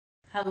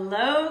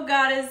Hello,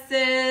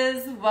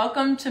 goddesses.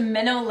 Welcome to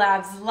Minnow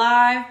Labs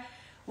Live.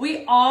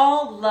 We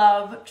all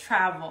love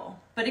travel,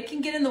 but it can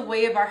get in the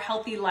way of our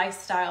healthy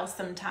lifestyle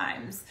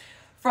sometimes.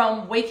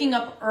 From waking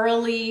up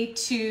early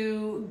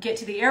to get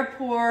to the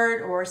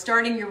airport or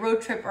starting your road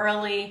trip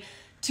early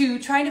to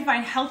trying to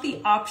find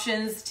healthy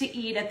options to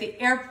eat at the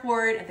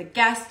airport, at the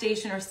gas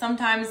station, or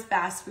sometimes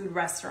fast food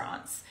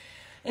restaurants.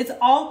 It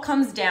all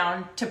comes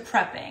down to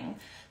prepping.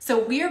 So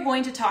we are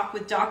going to talk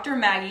with Dr.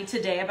 Maggie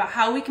today about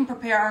how we can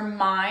prepare our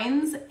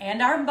minds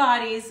and our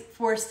bodies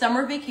for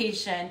summer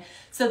vacation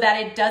so that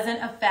it doesn't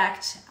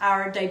affect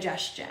our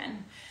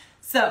digestion.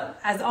 So,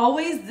 as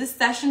always, this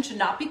session should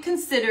not be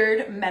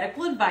considered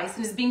medical advice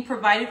and is being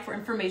provided for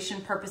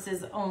information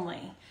purposes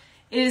only.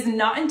 It is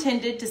not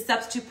intended to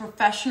substitute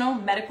professional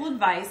medical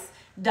advice,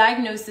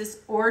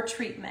 diagnosis, or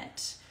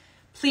treatment.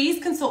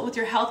 Please consult with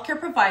your healthcare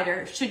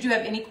provider should you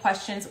have any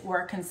questions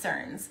or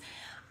concerns.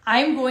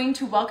 I'm going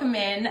to welcome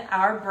in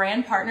our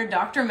brand partner,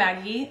 Dr.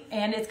 Maggie,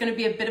 and it's going to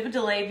be a bit of a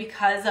delay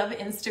because of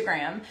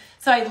Instagram.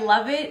 So I'd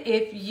love it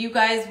if you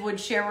guys would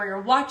share where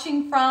you're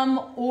watching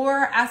from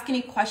or ask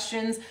any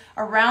questions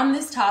around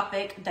this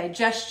topic: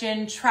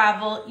 digestion,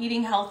 travel,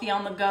 eating healthy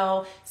on the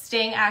go,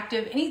 staying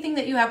active, anything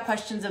that you have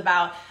questions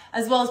about,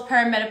 as well as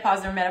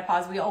perimenopause or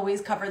menopause. We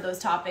always cover those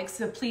topics,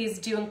 so please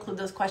do include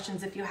those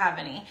questions if you have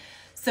any.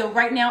 So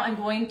right now I'm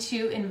going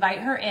to invite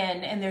her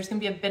in, and there's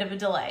going to be a bit of a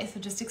delay, so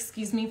just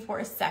excuse me for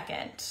a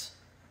second.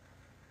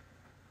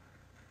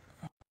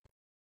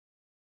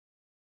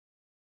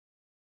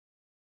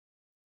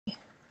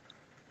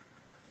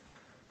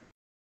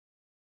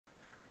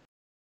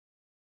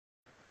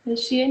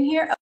 Is she in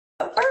here?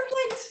 Oh,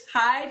 perfect.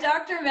 Hi,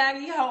 Dr.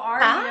 Maggie. How are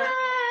you?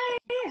 Hi.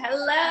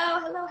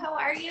 Hello. How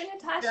are you,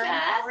 Natasha? Good.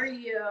 How are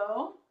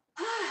you?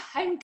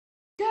 I'm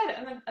good.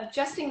 I'm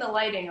adjusting the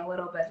lighting a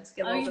little bit. Just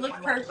get a little you bit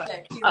look more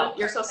perfect.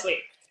 You're so sweet.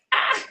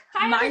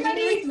 Hi, My everybody.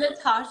 name is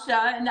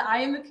Natasha, and I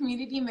am a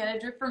community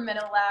manager for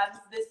Minnow Labs.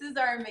 This is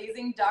our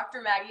amazing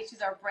Dr. Maggie. She's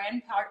our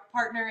brand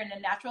partner and a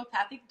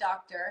naturopathic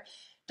doctor.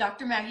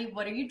 Dr. Maggie,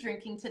 what are you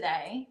drinking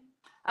today?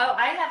 Oh,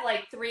 I have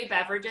like 3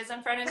 beverages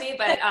in front of me,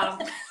 but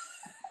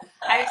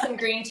I have some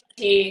green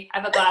tea. I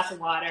have a glass of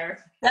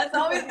water. That's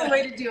always the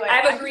way to do it. I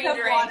have a green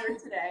drink. Water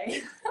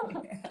today.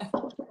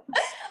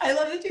 I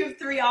love that you have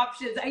 3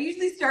 options. I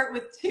usually start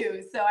with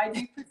 2, so I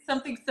do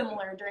something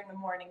similar during the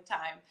morning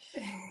time.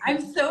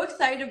 I'm so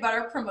excited about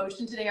our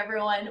promotion today,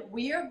 everyone.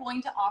 We are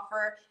going to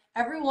offer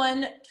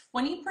everyone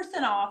 20%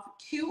 off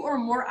 2 or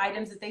more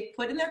items that they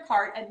put in their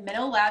cart at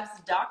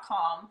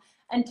minnowlabs.com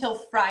until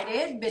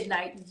Friday at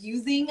midnight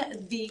using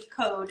the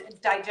code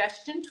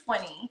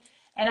digestion20.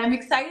 And I'm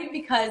excited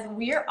because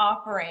we are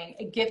offering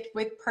a gift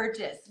with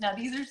purchase. Now,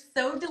 these are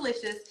so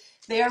delicious.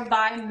 They are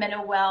by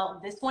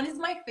Minnowell. This one is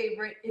my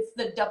favorite. It's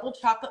the double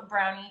chocolate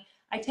brownie.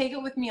 I take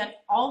it with me on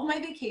all of my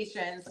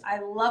vacations. I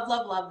love,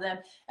 love, love them.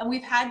 And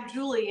we've had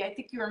Julie, I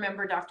think you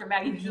remember Dr.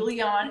 Maggie,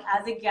 Julie on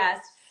as a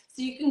guest.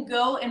 So you can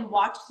go and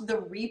watch the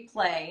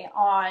replay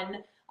on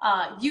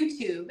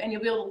YouTube, and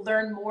you'll be able to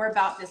learn more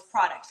about this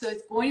product. So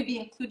it's going to be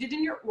included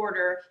in your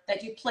order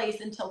that you place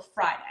until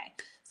Friday.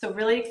 So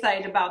really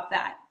excited about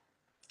that.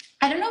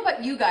 I don't know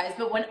about you guys,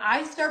 but when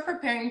I start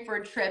preparing for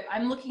a trip,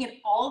 I'm looking at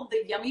all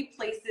the yummy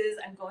places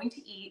I'm going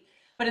to eat.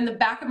 But in the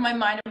back of my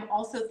mind, I'm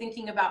also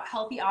thinking about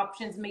healthy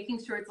options,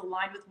 making sure it's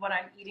aligned with what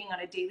I'm eating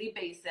on a daily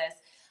basis.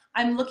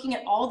 I'm looking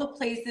at all the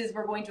places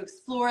we're going to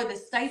explore, the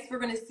sites we're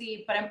going to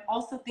see, but I'm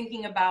also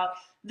thinking about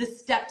the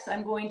steps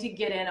I'm going to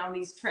get in on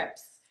these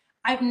trips.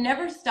 I've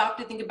never stopped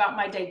to think about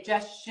my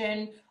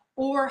digestion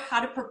or how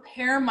to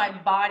prepare my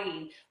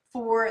body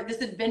for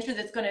this adventure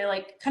that's going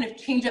to kind of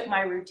change up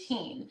my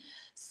routine.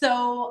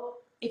 So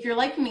if you're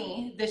like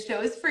me, this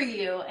show is for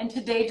you. And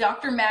today,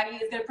 Dr. Maggie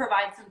is going to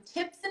provide some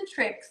tips and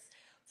tricks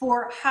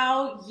for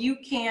how you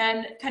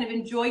can kind of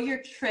enjoy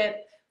your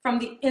trip from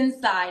the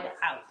inside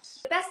out.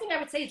 The best thing I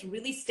would say is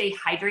really stay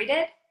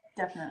hydrated.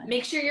 Definitely.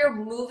 Make sure you're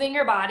moving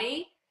your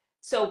body.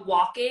 So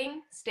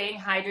walking, staying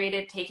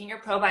hydrated, taking your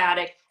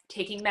probiotic,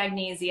 taking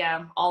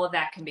magnesium, all of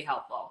that can be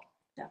helpful.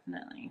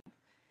 Definitely.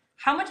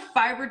 How much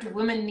fiber do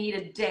women need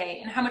a day?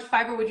 And how much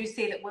fiber would you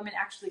say that women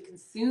actually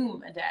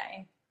consume a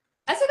day?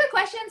 That's a good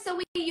question. So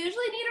we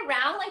usually need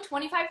around like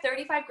 25,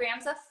 35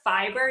 grams of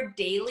fiber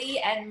daily,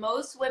 and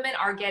most women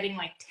are getting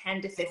like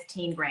 10 to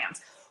 15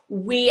 grams.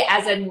 We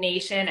as a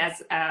nation,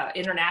 as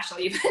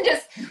internationally, even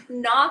just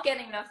not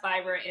getting enough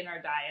fiber in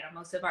our diet.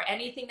 Most of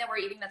anything that we're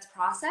eating that's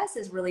processed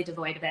is really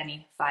devoid of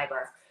any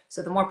fiber.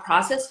 So the more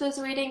processed foods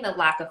we're eating, the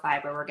lack of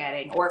fiber we're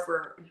getting. Or if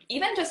we're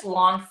even just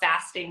long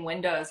fasting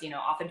windows,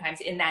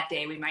 oftentimes in that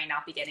day, we might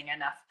not be getting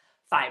enough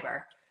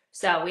fiber.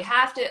 So we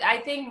have to,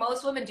 I think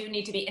most women do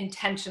need to be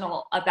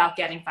intentional about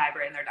getting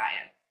fiber in their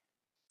diet.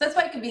 That's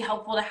why it can be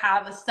helpful to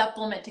have a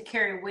supplement to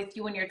carry with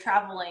you when you're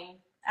traveling,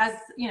 as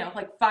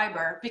like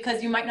fiber,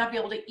 because you might not be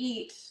able to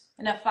eat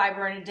enough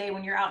fiber in a day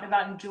when you're out and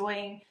about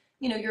enjoying,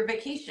 your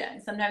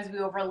vacation. Sometimes we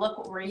overlook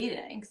what we're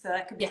eating. So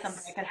that could be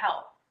something that could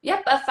help.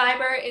 Yep, a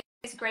fiber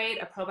is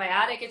great, a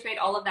probiotic is great,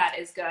 all of that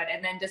is good.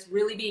 And then just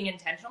really being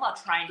intentional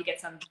about trying to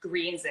get some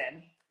greens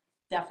in.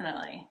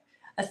 Definitely.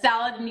 A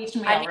salad in each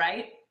meal,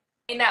 right?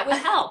 And that would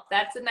help.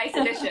 That's a nice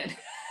addition.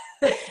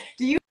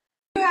 Do you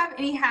have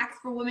any hacks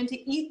for women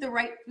to eat the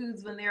right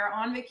foods when they are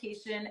on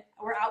vacation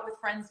or out with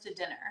friends to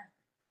dinner?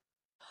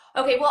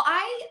 Okay, well,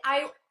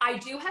 I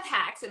do have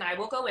hacks and I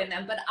will go in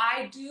them, but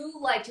I do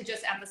like to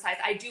just emphasize,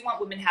 I do want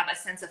women to have a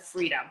sense of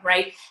freedom,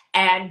 right?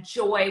 And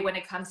joy when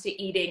it comes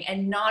to eating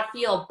and not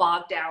feel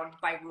bogged down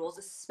by rules,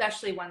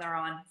 especially when they're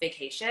on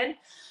vacation.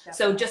 Definitely.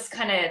 So just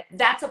kind of,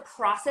 that's a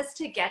process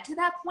to get to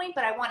that point,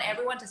 but I want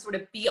everyone to sort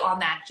of be on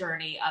that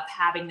journey of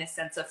having this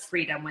sense of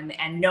freedom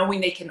and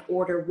knowing they can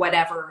order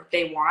whatever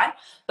they want,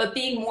 but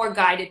being more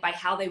guided by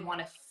how they want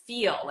to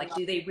feel. Like,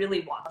 do they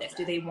really want this?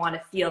 Do they want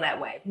to feel that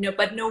way? No,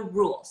 but no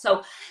rules.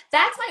 So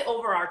that's my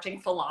overarching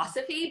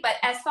philosophy. But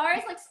as far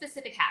as like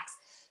specific hacks,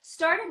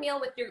 start a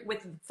meal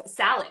with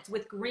salads,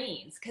 with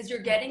greens, because you're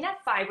getting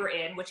that fiber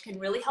in, which can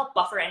really help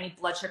buffer any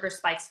blood sugar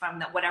spikes from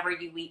that whatever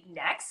you eat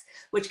next,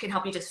 which can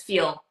help you just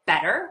feel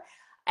better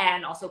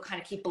and also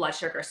kind of keep blood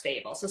sugar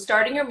stable. So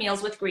starting your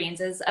meals with greens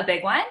is a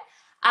big one.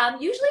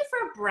 Usually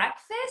for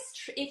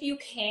breakfast, if you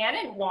can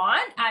and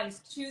want, I'm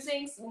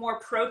choosing more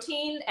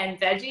protein and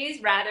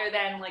veggies rather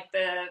than like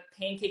the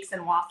pancakes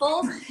and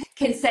waffles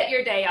can set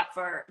your day up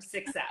for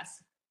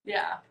success.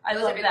 Yeah, I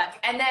love that.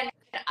 And then,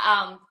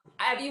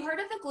 have you heard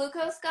of the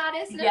glucose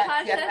goddess,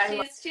 Natasha?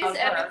 Yes, she's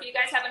if you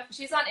guys haven't,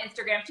 she's on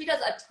Instagram. She does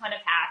a ton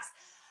of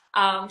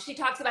hacks. She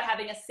talks about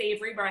having a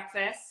savory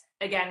breakfast,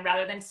 again,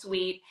 rather than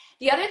sweet.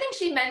 The other thing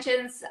she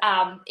mentions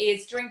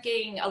is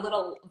drinking a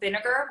little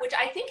vinegar, which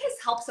I think has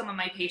helped some of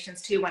my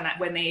patients too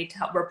when they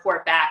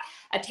report back.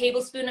 A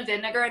tablespoon of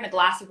vinegar in a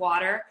glass of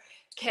water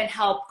can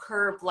help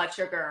curb blood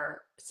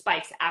sugar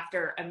spikes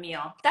after a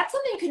meal. That's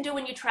something you can do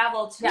when you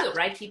travel too,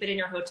 right? Keep it in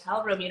your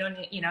hotel room. You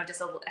don't,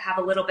 just have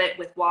a little bit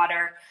with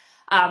water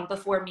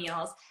before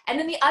meals. And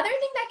then the other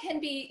thing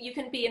that you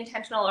can be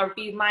intentional or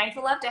be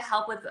mindful of to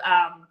help with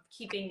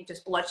keeping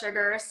just blood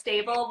sugar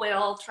stable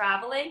while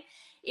traveling.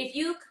 If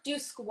you do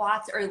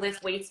squats or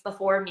lift weights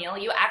before a meal,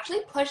 you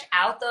actually push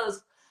out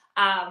those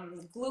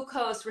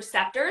glucose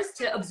receptors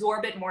to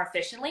absorb it more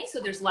efficiently. So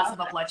there's less of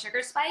a blood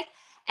sugar spike.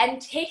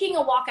 And taking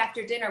a walk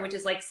after dinner, which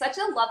is like such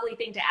a lovely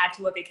thing to add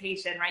to a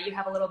vacation, right? You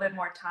have a little bit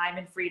more time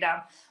and freedom.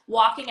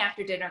 Walking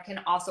after dinner can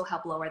also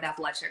help lower that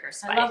blood sugar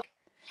spike.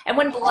 And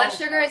when blood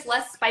sugar is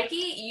less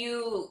spiky,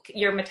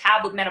 your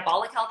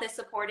metabolic health is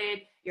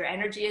supported, your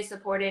energy is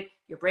supported,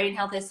 your brain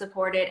health is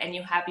supported, and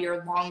you have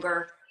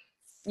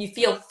you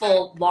feel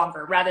full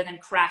longer rather than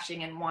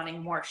crashing and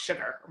wanting more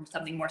sugar or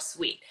something more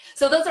sweet.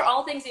 So those are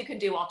all things you can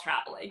do while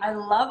traveling. I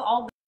love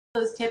all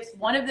those tips.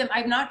 One of them,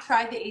 I've not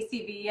tried the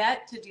ACV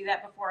yet to do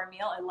that before a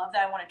meal. I love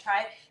that. I want to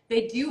try it.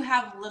 They do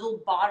have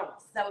little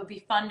bottles that would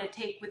be fun to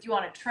take with you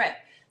on a trip.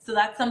 So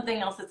that's something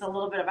else that's a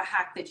little bit of a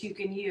hack that you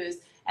can use.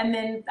 And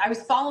then I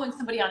was following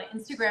somebody on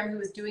Instagram who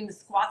was doing the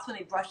squats when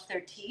they brushed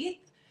their teeth.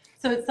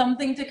 So it's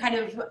something to kind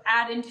of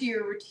add into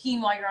your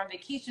routine while you're on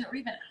vacation or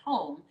even at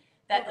home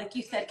that, like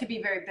you said, could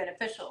be very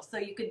beneficial. So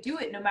you could do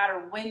it no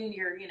matter when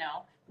you're,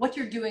 what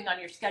you're doing on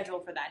your schedule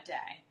for that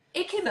day.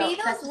 It can be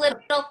those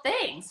little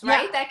things,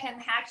 right? Yeah. That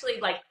can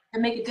actually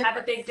have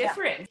a big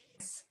difference.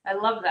 Yeah. I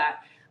love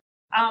that.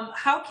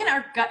 How can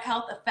our gut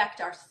health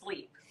affect our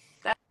sleep?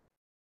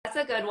 That's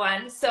a good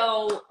one.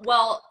 So,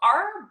 well,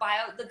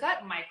 the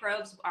gut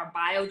microbes, our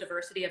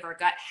biodiversity of our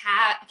gut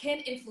can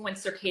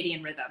influence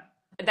circadian rhythm.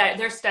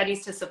 There's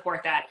studies to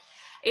support that.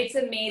 It's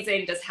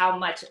amazing just how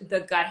much the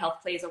gut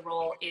health plays a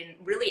role in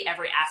really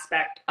every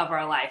aspect of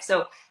our life.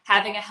 So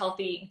having a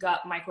healthy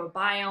gut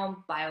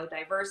microbiome,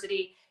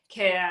 biodiversity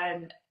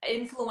can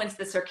influence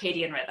the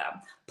circadian rhythm.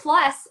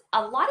 Plus,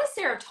 a lot of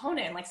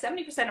serotonin, like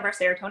 70% of our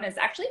serotonin is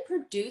actually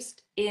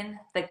produced in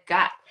the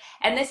gut.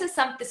 And this is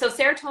something, so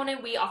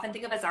serotonin we often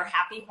think of as our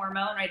happy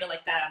hormone, right? Or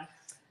like the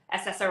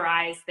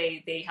SSRIs,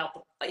 they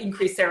help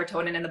increase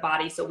serotonin in the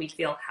body so we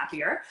feel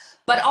happier.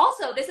 But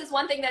also, this is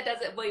one thing that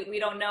we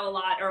don't know a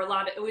lot,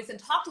 it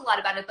wasn't talked a lot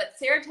about it, but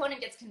serotonin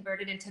gets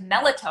converted into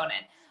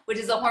melatonin, which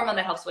is a hormone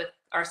that helps with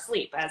our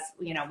sleep, as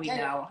we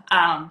know.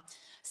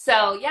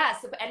 So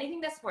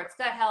anything that supports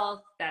gut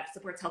health, that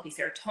supports healthy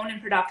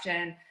serotonin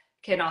production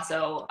can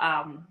also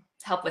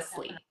help with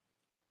sleep.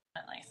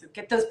 So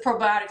get those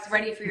probiotics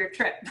ready for your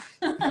trip.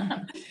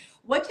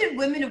 What should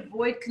women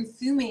avoid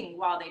consuming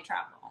while they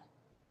travel?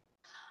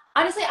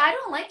 Honestly, I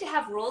don't like to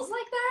have rules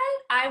like that.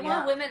 I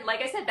want women,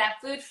 like I said, that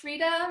food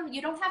freedom. You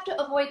don't have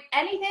to avoid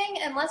anything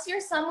unless you're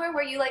somewhere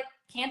where you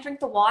can't drink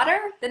the water,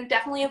 then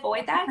definitely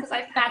avoid that, because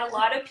I've had a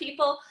lot of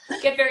people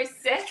get very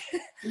sick.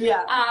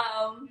 Yeah.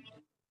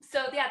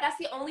 So that's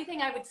the only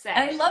thing I would say.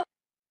 And I love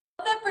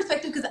that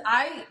perspective because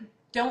I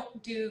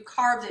don't do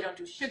carbs, I don't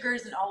do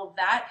sugars and all of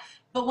that.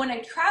 But when I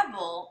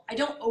travel, I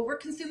don't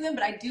overconsume them,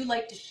 but I do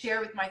like to share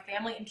with my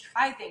family and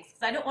try things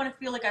because I don't want to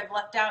feel like I've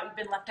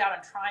been left out on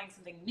trying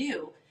something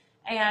new.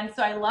 And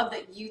so I love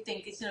that you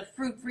think it's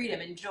food freedom,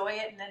 enjoy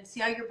it, and then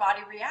see how your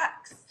body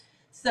reacts.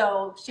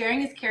 So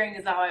sharing is caring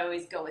is how I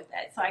always go with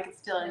it, so I can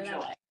still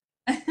enjoy.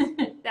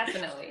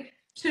 Definitely.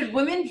 Should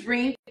women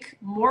drink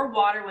more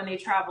water when they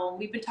travel? And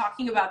we've been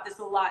talking about this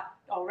a lot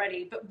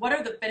already, but what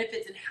are the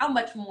benefits and how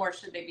much more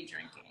should they be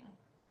drinking?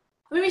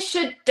 I mean, we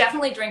should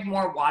definitely drink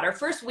more water.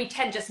 First, we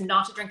tend just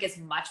not to drink as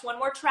much when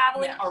we're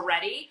traveling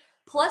already.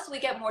 Plus, we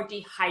get more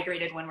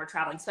dehydrated when we're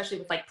traveling, especially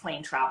with like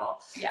plane travel.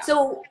 Yeah.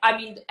 So, I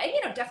mean,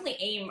 definitely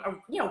aim,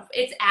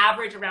 it's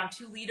average around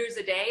 2 liters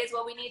a day is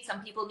what we need.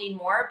 Some people need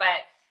more,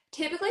 but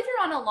typically if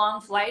you're on a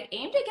long flight,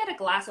 aim to get a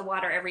glass of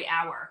water every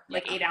hour,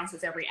 like 8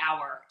 ounces every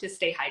hour to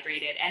stay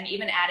hydrated. And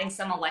even adding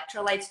some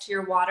electrolytes to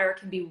your water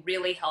can be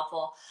really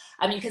helpful.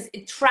 I mean, because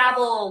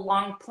travel,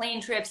 long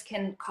plane trips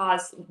can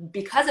cause,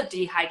 because of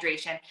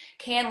dehydration,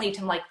 can lead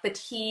to like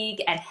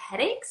fatigue and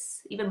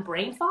headaches, even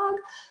brain fog.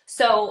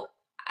 So,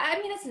 I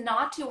mean, it's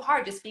not too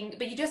hard,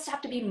 but you just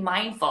have to be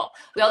mindful.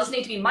 We all just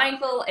need to be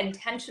mindful,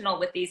 intentional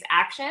with these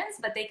actions,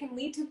 but they can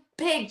lead to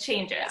big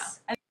changes.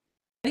 Yeah. I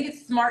think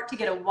it's smart to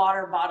get a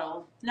water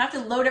bottle, not to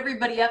load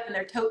everybody up in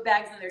their tote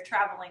bags when they're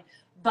traveling,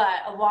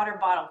 but a water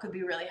bottle could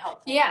be really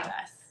helpful for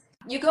us.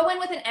 You go in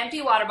with an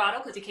empty water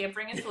bottle because you can't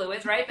bring in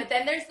fluids, right? But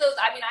then there's those,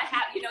 I mean,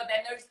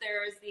 then there's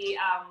the,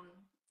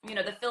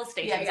 the fill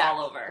stations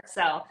all over.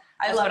 So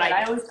I love it.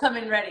 I always come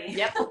in ready.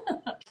 Yep.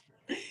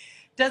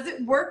 Does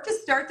it work to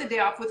start the day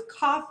off with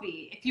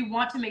coffee if you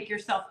want to make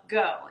yourself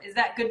go? Is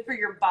that good for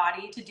your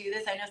body to do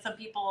this? I know some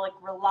people like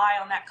rely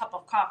on that cup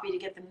of coffee to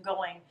get them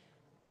going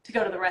to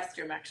go to the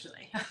restroom,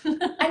 actually.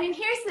 I mean,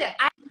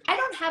 I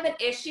don't have an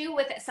issue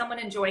with someone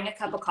enjoying a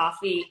cup of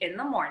coffee in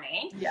the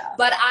morning,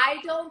 but I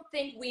don't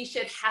think we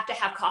should have to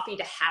have coffee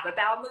to have a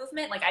bowel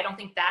movement. Like, I don't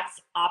think that's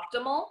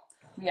optimal.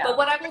 Yeah. But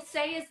what I will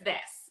say is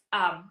this.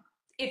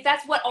 If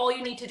that's what all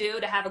you need to do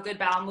to have a good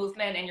bowel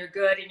movement and you're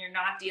good and you're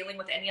not dealing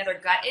with any other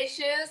gut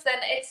issues, then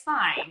it's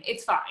fine.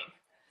 It's fine.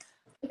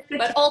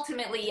 But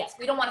ultimately, yes,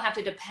 we don't want to have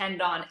to depend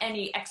on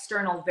any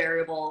external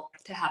variable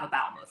to have a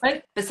bowel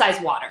movement besides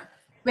water.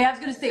 I was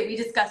going to say, we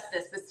discussed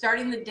this, but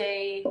starting the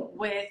day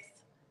with,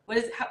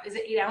 is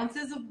it 8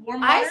 ounces of warm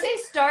water? I say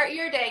start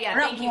your day,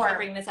 thank you for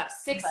bringing this up,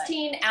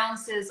 16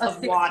 ounces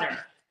of water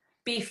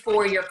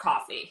before your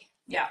coffee.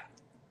 Yeah.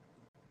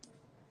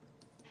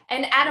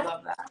 And out of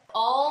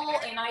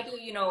all, and I do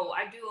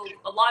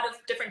a lot of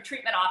different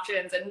treatment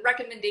options and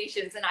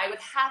recommendations, and I would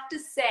have to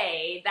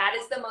say that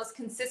is the most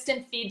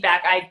consistent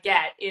feedback I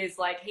get is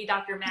like, hey,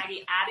 Dr.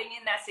 Maggie, adding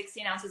in that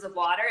 16 ounces of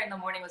water in the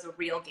morning was a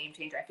real game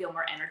changer. I feel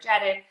more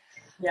energetic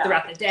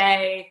throughout the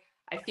day.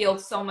 I feel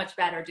so much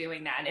better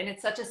doing that. And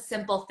it's such a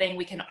simple thing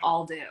we can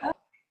all do.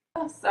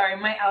 Oh, sorry,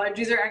 my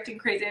allergies are acting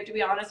crazy. I have to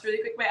be honest really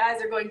quick. My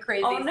eyes are going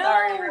crazy. Oh, no.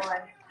 Sorry,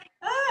 everyone.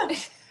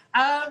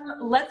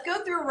 Let's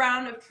go through a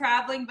round of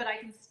traveling, but if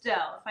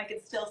I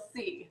can still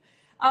see.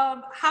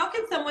 How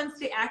can someone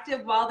stay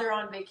active while they're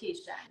on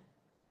vacation?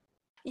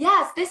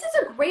 Yes, this is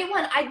a great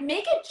one. I'd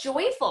make it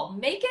joyful,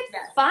 make it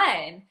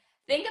fun.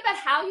 Think about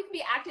how you can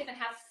be active and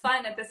have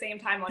fun at the same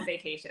time on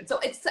vacation. So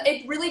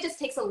it really just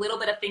takes a little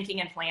bit of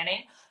thinking and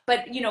planning,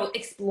 but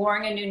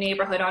exploring a new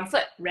neighborhood on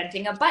foot,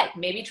 renting a bike,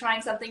 maybe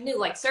trying something new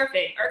like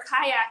surfing or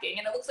kayaking.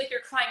 And it looks like you're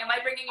crying. Am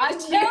I bringing you to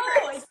tears?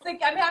 I know. It's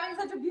like I'm having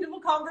such a beautiful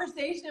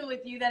conversation with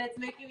you that it's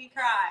making me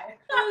cry.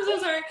 I'm so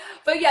sorry.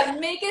 But yeah,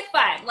 make it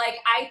fun. Like,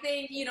 I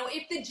think,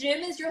 if the gym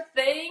is your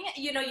thing,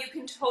 you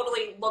can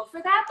totally look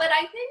for that. But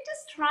I think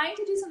just trying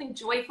to do something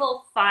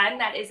joyful, fun,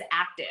 that is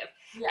active.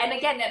 Yeah. And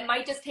again, that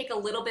might just take a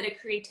little bit of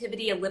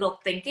creativity, a little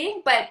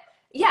thinking, but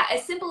yeah,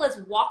 as simple as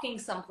walking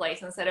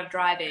someplace instead of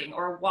driving,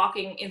 or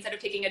walking instead of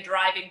taking a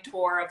driving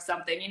tour of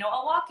something, a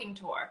walking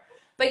tour.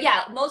 But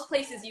yeah, most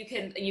places you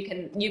can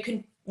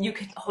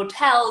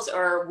hotels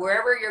or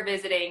wherever you're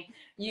visiting,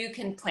 you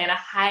can plan a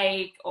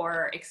hike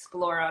or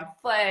explore on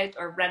foot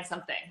or rent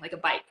something like a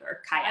bike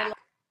or kayak.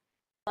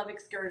 I love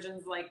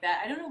excursions like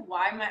that. I don't know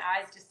why my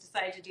eyes just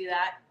decided to do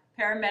that.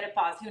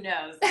 Perimenopause, who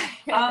knows?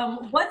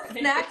 What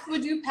snacks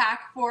would you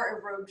pack for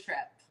a road trip?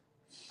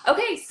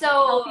 Okay, so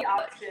healthy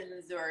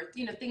options or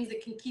things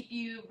that can keep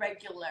you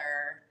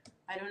regular.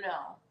 I don't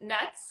know.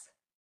 Nuts,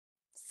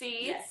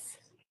 seeds. Yes.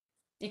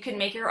 You can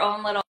make your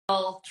own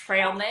little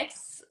trail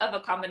mix of a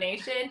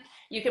combination.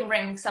 You can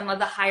bring some of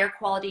the higher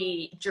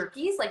quality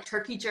jerkies like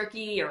turkey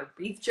jerky or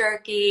beef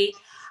jerky.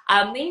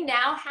 They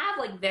now have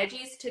like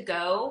veggies to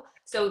go.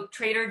 So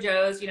Trader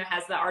Joe's,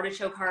 has the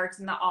artichoke hearts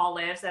and the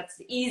olives. That's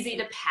easy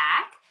to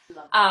pack.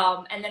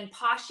 And then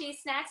Poshi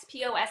Snacks,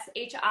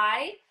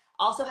 Poshi,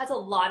 also has a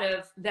lot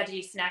of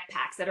veggie snack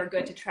packs that are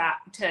good to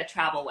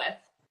travel with.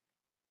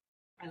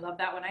 I love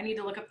that one. I need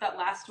to look up that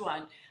last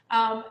one.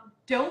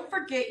 Don't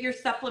forget your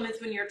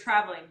supplements when you're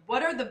traveling.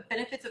 What are the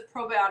benefits of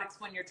probiotics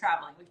when you're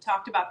traveling? We've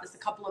talked about this a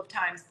couple of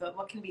times, but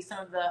what can be some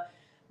of the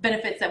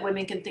benefits that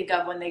women can think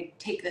of when they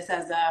take this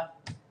as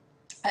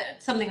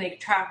something they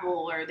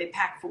travel or they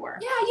pack for?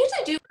 Yeah, I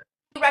usually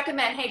do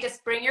recommend, hey,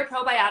 just bring your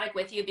probiotic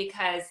with you,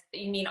 because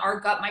our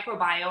gut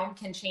microbiome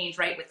can change,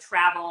 right, with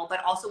travel,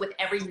 but also with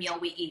every meal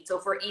we eat. So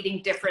if we're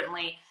eating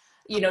differently,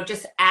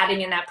 just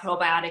adding in that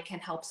probiotic can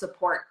help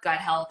support gut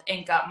health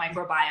and gut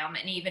microbiome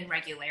and even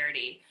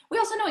regularity. We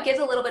also know it gives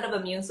a little bit of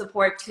immune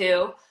support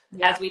too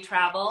as we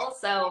travel.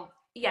 So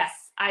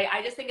yes,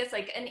 I just think it's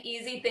like an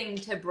easy thing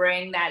to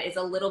bring that is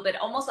a little bit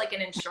almost like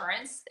an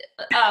insurance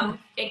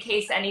in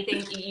case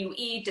anything you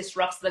eat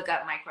disrupts the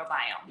gut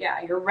microbiome.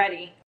 Yeah, you're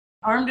ready,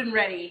 armed and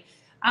ready.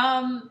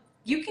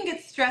 You can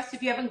get stressed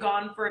if you haven't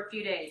gone for a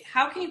few days.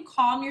 How can you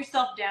calm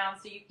yourself down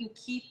so you can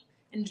keep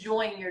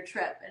enjoying your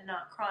trip and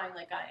not crying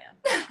like I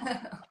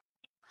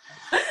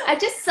am?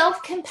 Just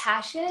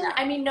self-compassion. Yeah.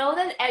 I mean, know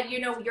that, you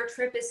know, your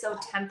trip is so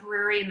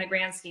temporary in the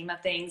grand scheme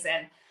of things,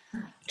 and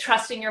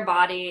trusting your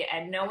body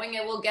and knowing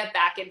it will get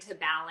back into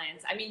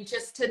balance. I mean,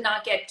 just to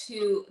not get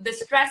too, the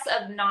stress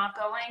of not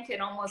going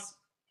can almost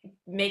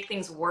make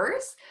things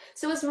worse.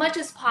 So as much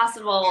as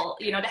possible,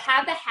 you know, to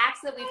have the hacks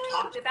that we've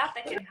talked about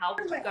that can help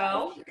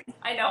go.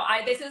 I know,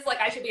 this is like,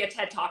 I should be a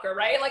TED talker,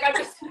 right? Like, I'm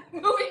just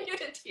moving you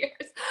to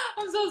tears.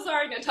 I'm so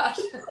sorry,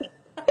 Natasha.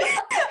 I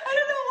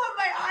don't know what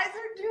my eyes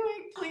are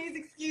doing. Please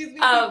excuse me,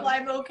 people.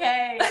 I'm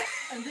okay.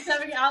 I'm just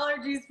having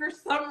allergies for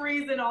some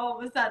reason all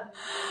of a sudden.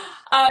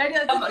 I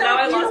know, now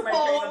I lost my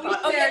train of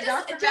thought.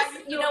 Okay,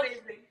 just you know,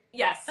 amazing.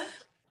 Yes.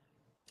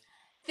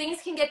 Things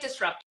can get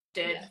disrupted.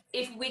 Yes.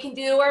 If we can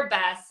do our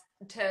best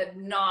to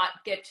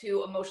not get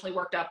too emotionally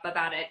worked up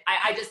about it,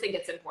 I just think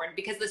it's important,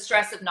 because the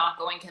stress of not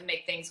going can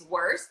make things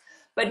worse.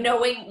 But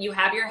knowing you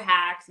have your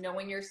hacks,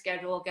 knowing your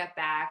schedule, get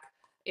back,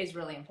 is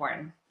really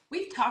important.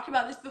 We've talked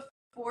about this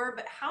before,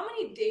 but how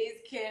many days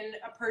can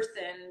a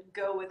person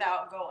go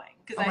without going?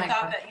 Because I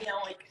thought that, you know,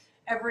 like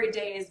every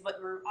day is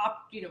what we're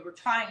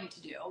trying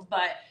to do,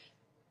 but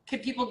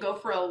could people go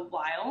for a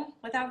while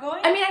without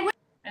going? I mean, I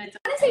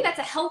wouldn't say that's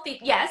a healthy,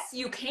 yes,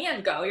 you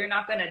can go. You're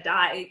not going to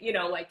die, you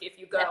know, like if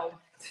you go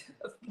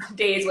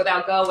days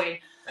without going.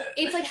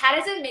 It's like, how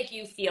does it make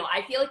you feel?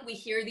 I feel like we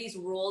hear these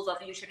rules of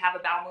you should have a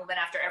bowel movement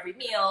after every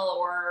meal,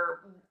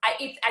 or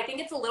I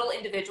think it's a little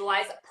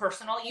individualized,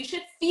 personal. You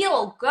should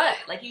feel good.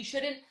 Like, you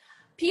shouldn't,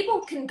 people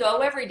can go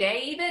every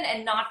day even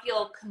and not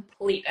feel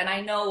complete. And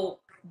I know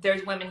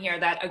there's women here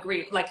that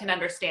agree, like, can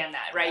understand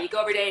that, right? You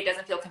go every day, it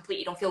doesn't feel complete.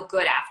 You don't feel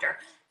good after.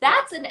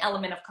 That's an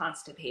element of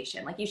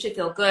constipation. Like, you should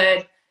feel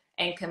good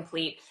and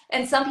complete.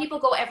 And some people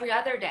go every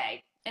other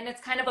day, and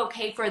it's kind of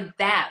okay for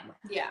them.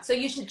 Yeah. So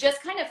you should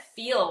just kind of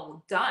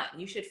feel done.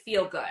 You should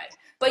feel good.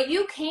 But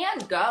you can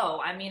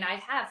go. I mean, I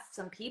have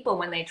some people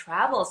when they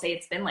travel say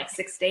it's been like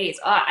 6 days.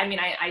 I mean,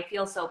 I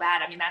feel so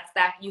bad. I mean,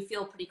 that you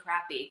feel pretty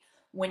crappy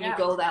when you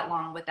go that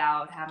long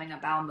without having a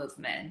bowel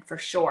movement, for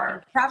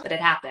sure. But it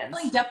happens.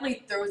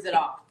 Definitely throws it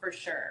off, for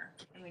sure.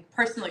 I mean,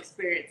 personal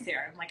experience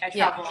here. I'm like, I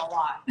travel a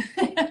lot.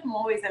 I'm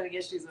always having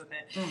issues with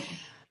it.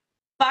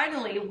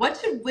 Finally, what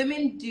should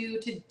women do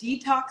to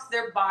detox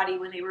their body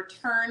when they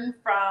return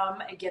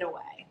from a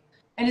getaway?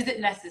 And is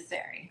it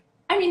necessary?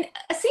 I mean,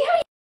 see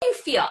how you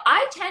feel.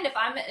 I tend, if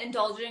I'm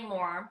indulging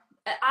more,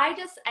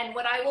 and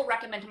what I will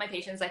recommend to my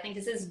patients, I think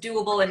this is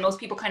doable and most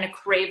people kind of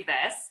crave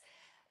this,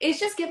 is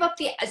just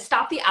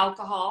stop the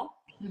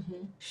alcohol,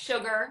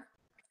 sugar,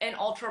 and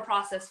ultra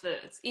processed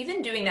foods.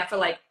 Even doing that for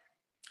like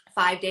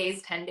 5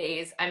 days, 10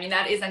 days, I mean,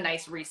 that is a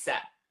nice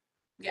reset.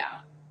 Yeah,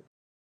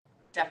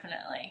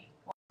 definitely.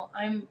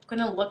 I'm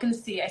going to look and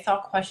see. I saw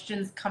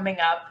questions coming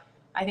up.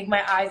 I think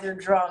my eyes are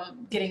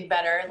getting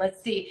better.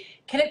 Let's see.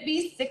 Can it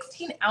be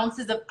 16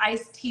 ounces of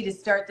iced tea to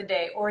start the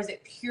day, or is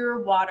it pure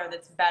water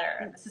that's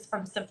better? This is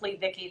from Simply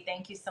Vicky.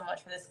 Thank you so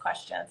much for this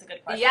question. It's a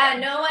good question. Yeah,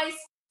 no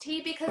iced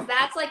tea, because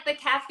that's like the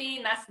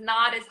caffeine. That's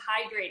not as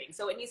hydrating.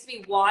 So it needs to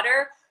be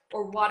water,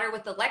 or water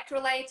with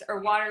electrolytes, or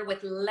water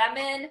with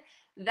lemon.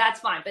 That's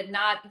fine, but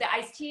not, the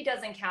iced tea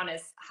doesn't count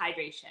as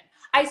hydration.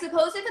 I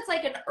suppose if it's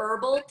like an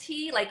herbal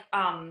tea, like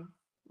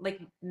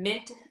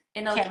mint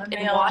in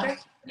water,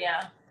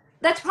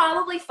 that's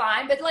probably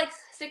fine. But like,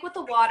 stick with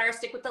the water,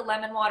 stick with the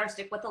lemon water,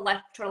 stick with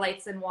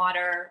electrolytes in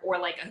water, or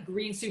like a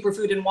green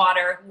superfood in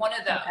water. One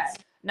of those.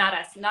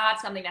 Not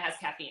something that has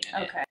caffeine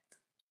in it.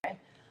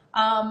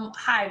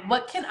 Hi,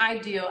 what can I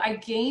do? I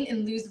gain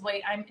and lose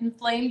weight. I'm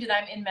inflamed and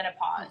I'm in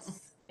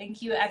menopause.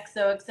 Thank you,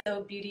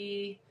 XOXO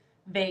Beauty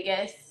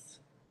Vegas.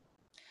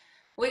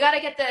 We got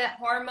to get the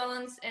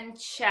hormones in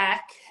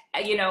check,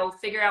 you know,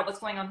 figure out what's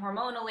going on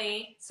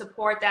hormonally,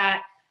 support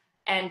that,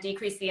 and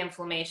decrease the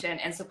inflammation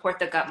and support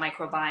the gut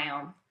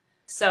microbiome.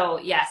 So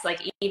yes,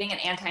 like eating an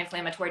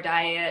anti-inflammatory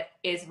diet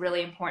is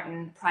really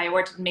important.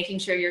 Making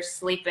sure you're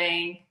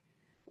sleeping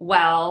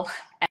well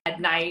at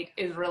night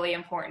is really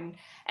important.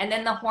 And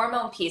then the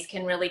hormone piece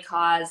can really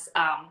cause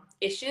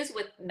issues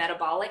with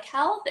metabolic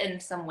health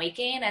and some weight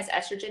gain as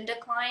estrogen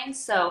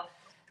declines. So,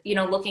 you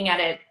know, looking at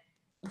it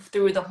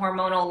through the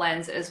hormonal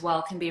lens as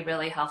well can be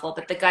really helpful.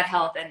 But the gut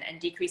health and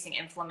decreasing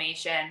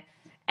inflammation,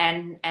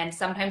 and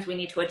sometimes we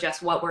need to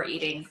adjust what we're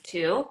eating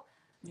too.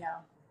 Yeah.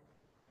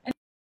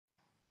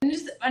 And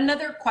just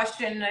another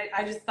question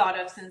I just thought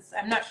of, since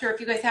I'm not sure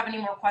if you guys have any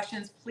more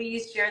questions,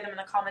 please share them in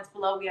the comments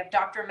below. We have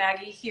Dr.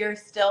 Maggie here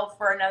still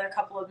for another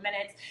couple of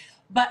minutes.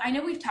 But I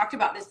know we've talked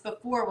about this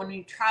before when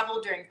we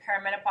travel during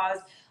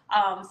perimenopause.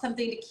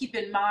 Something to keep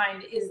in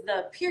mind is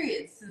the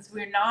periods, since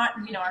we're not,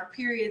 you know, our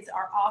periods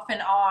are off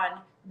and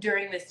on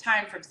during this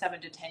time from 7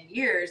 to 10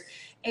 years.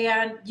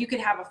 And you could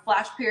have a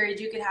flash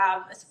period, you could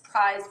have a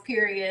surprise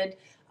period.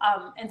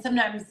 And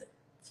sometimes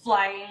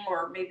flying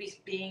or maybe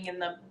being in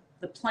the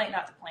plane,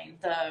 not the plane,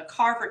 the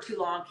car for too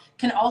long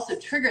can also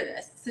trigger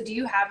this. So do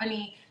you have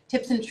any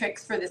tips and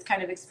tricks for this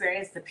kind of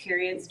experience, the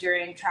periods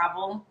during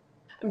travel?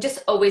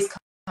 Just always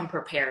come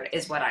prepared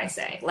is what I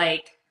say.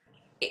 Like,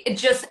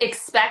 just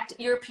expect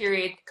your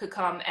period could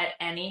come at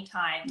any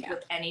time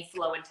with any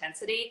flow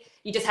intensity.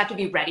 You just have to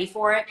be ready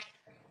for it.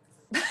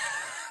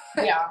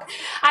 Yeah.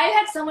 I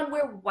had someone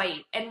wear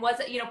white and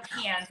wasn't,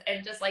 pants,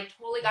 and just like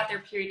totally got their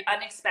period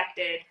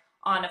unexpected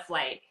on a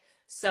flight.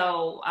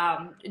 So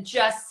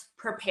just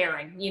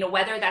preparing,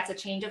 whether that's a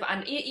change of,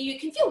 you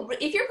can feel,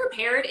 if you're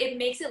prepared, it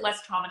makes it less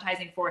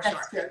traumatizing for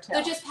sure.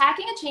 So just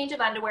packing a change of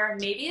underwear,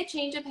 maybe a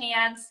change of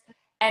pants,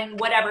 and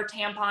whatever,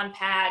 tampon,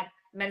 pad,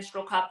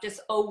 menstrual cup,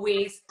 just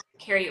always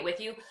carry it with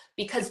you,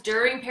 because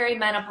during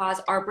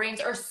perimenopause, our brains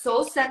are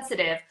so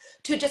sensitive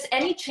to just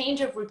any change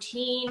of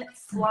routine,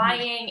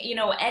 flying,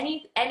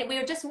 any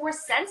we're just more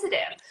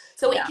sensitive.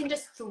 So it can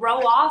just throw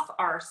off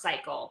our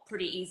cycle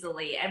pretty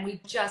easily. And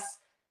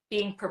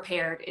being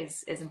prepared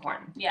is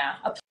important. Yeah.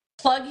 A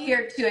plug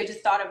here too, I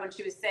just thought of when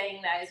she was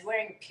saying that, is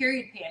wearing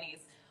period panties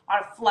on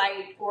a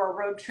flight or a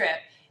road trip.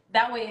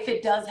 That way, if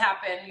it does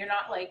happen, you're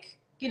not like,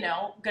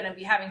 going to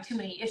be having too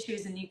many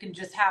issues, and you can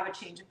just have a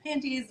change of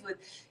panties with,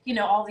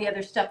 all the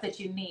other stuff that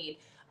you need.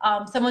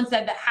 Someone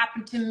said that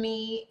happened to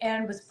me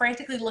and was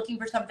frantically looking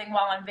for something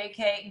while on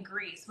vacay in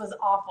Greece. Was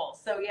awful.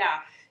 So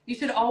yeah, you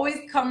should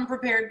always come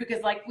prepared,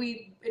 because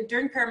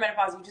during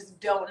perimenopause, you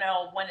just don't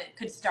know when it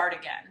could start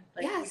again.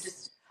 Like, yes. You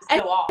just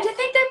go off. To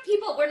think that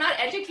we're not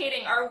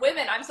educating our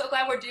women. I'm so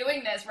glad we're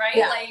doing this, right?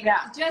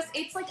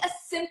 It's like a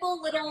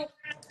simple little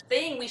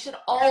thing we should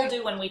all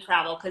do when we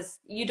travel, because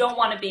you don't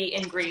want to be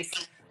in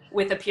Greece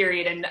with a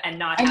period and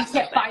not have you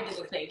can't find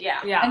anything.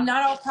 Yeah. And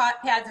not all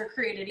pads are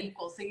created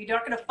equal, so you're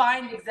not going to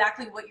find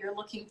exactly what you're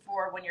looking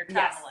for when you're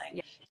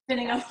traveling,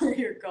 depending on where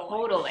you're going.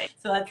 Totally.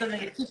 So that's something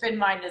to keep in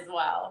mind as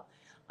well.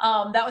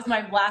 That was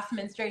my last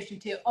menstruation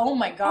too. Oh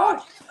my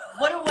gosh.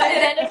 What a way.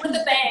 It ended with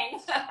a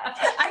bang.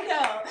 I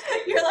know.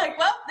 You're like,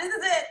 well, this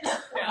is it.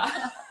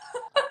 Yeah.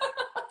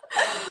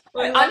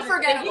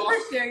 Unforgettable. Thank you for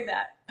sharing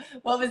that.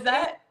 What was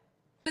that?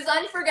 It was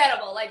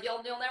unforgettable. Like,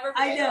 you'll never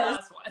forget the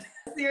last one.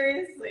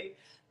 Seriously.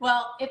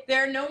 Well, if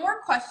there are no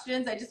more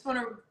questions, I just want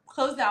to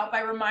close out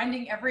by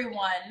reminding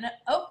everyone,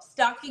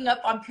 stocking up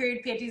on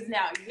period panties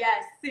now.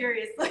 Yes,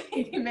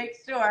 seriously. Make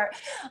sure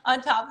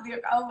on top of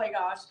oh my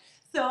gosh.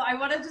 So I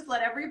want to just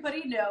let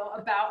everybody know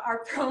about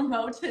our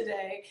promo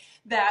today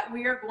that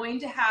we are going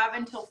to have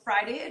until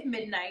Friday at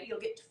midnight. You'll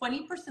get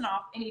 20%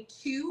 off any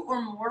 2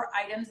 or more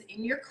items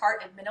in your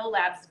cart at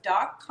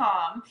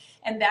minnowlabs.com.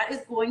 And that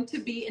is going to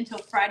be until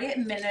Friday at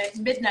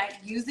midnight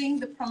using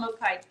the promo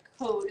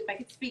code, if I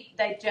could speak,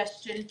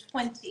 digestion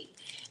 20.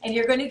 And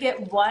you're going to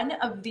get one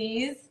of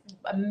these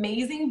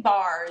amazing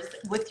bars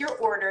with your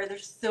order. They're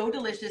so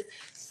delicious,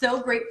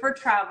 so great for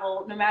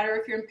travel, no matter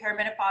if you're in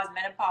perimenopause,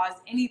 menopause,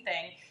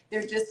 anything.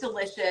 They're just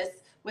delicious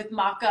with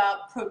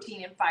maca,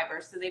 protein, and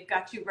fiber. So they've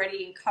got you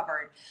ready and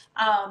covered.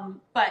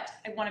 But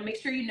I want to make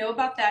sure you know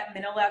about that,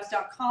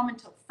 minnowlabs.com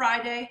until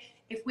Friday.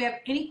 If we have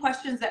any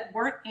questions that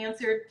weren't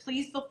answered,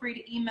 please feel free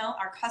to email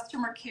our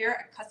customer care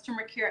at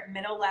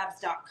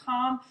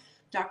customercare@minnowlabs.com.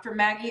 Dr.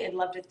 Maggie, I'd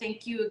love to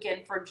thank you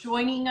again for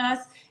joining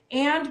us.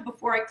 And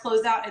before I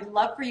close out, I'd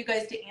love for you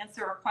guys to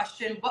answer a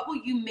question. What will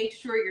you make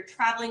sure you're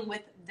traveling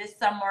with this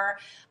summer?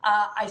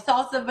 I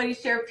saw somebody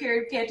share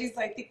period panties,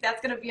 so I think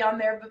that's going to be on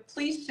there, but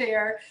please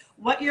share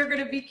what you're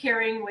going to be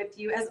carrying with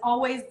you. As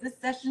always, this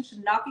session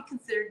should not be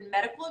considered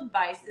medical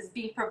advice, as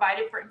being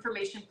provided for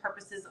information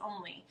purposes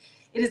only.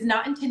 It is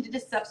not intended to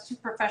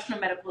substitute professional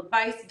medical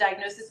advice,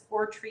 diagnosis,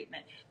 or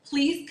treatment.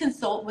 Please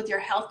consult with your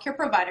healthcare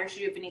provider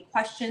should you have any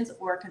questions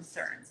or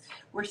concerns.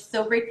 We're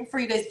so grateful for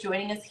you guys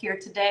joining us here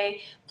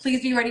today.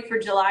 Please be ready for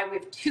July. We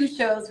have 2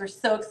 shows we're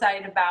so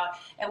excited about,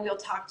 and we'll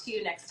talk to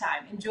you next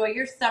time. Enjoy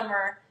your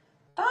summer.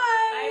 Bye.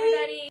 Bye,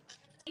 everybody.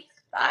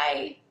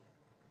 Bye.